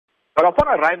But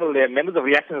upon arrival there, members of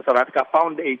Reaction South Africa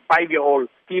found a 5-year-old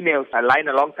female lying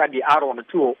alongside the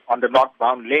R102 on the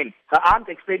northbound lane. Her aunt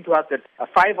explained to us that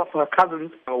 5 of her cousins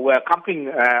were accompanying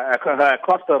her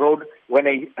across the road when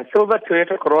a silver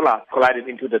Toyota Corolla collided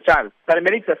into the child.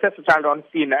 Paramedics assessed the child on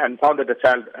scene and found that the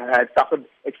child had suffered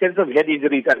extensive head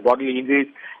injuries and bodily injuries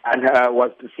and was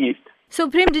deceased. So,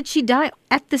 Prem, did she die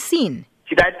at the scene?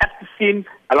 She died at the scene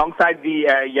alongside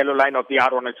the yellow line of the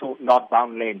R102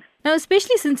 northbound lane. Now,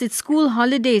 especially since it's school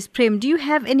holidays, Prem, do you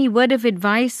have any word of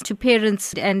advice to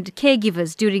parents and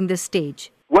caregivers during this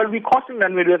stage? Well, we caution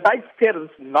and we advise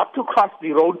parents not to cross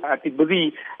the road at the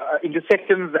busy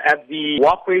intersections at the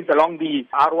walkways along the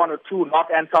R102 north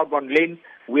and southbound lanes.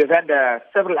 We have had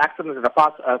several accidents in the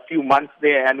past few months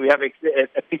there, and we have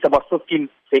at least about 15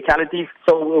 fatalities.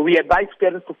 So we advise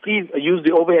parents to please use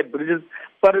the overhead bridges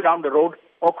further down the road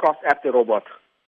or cross at the robot.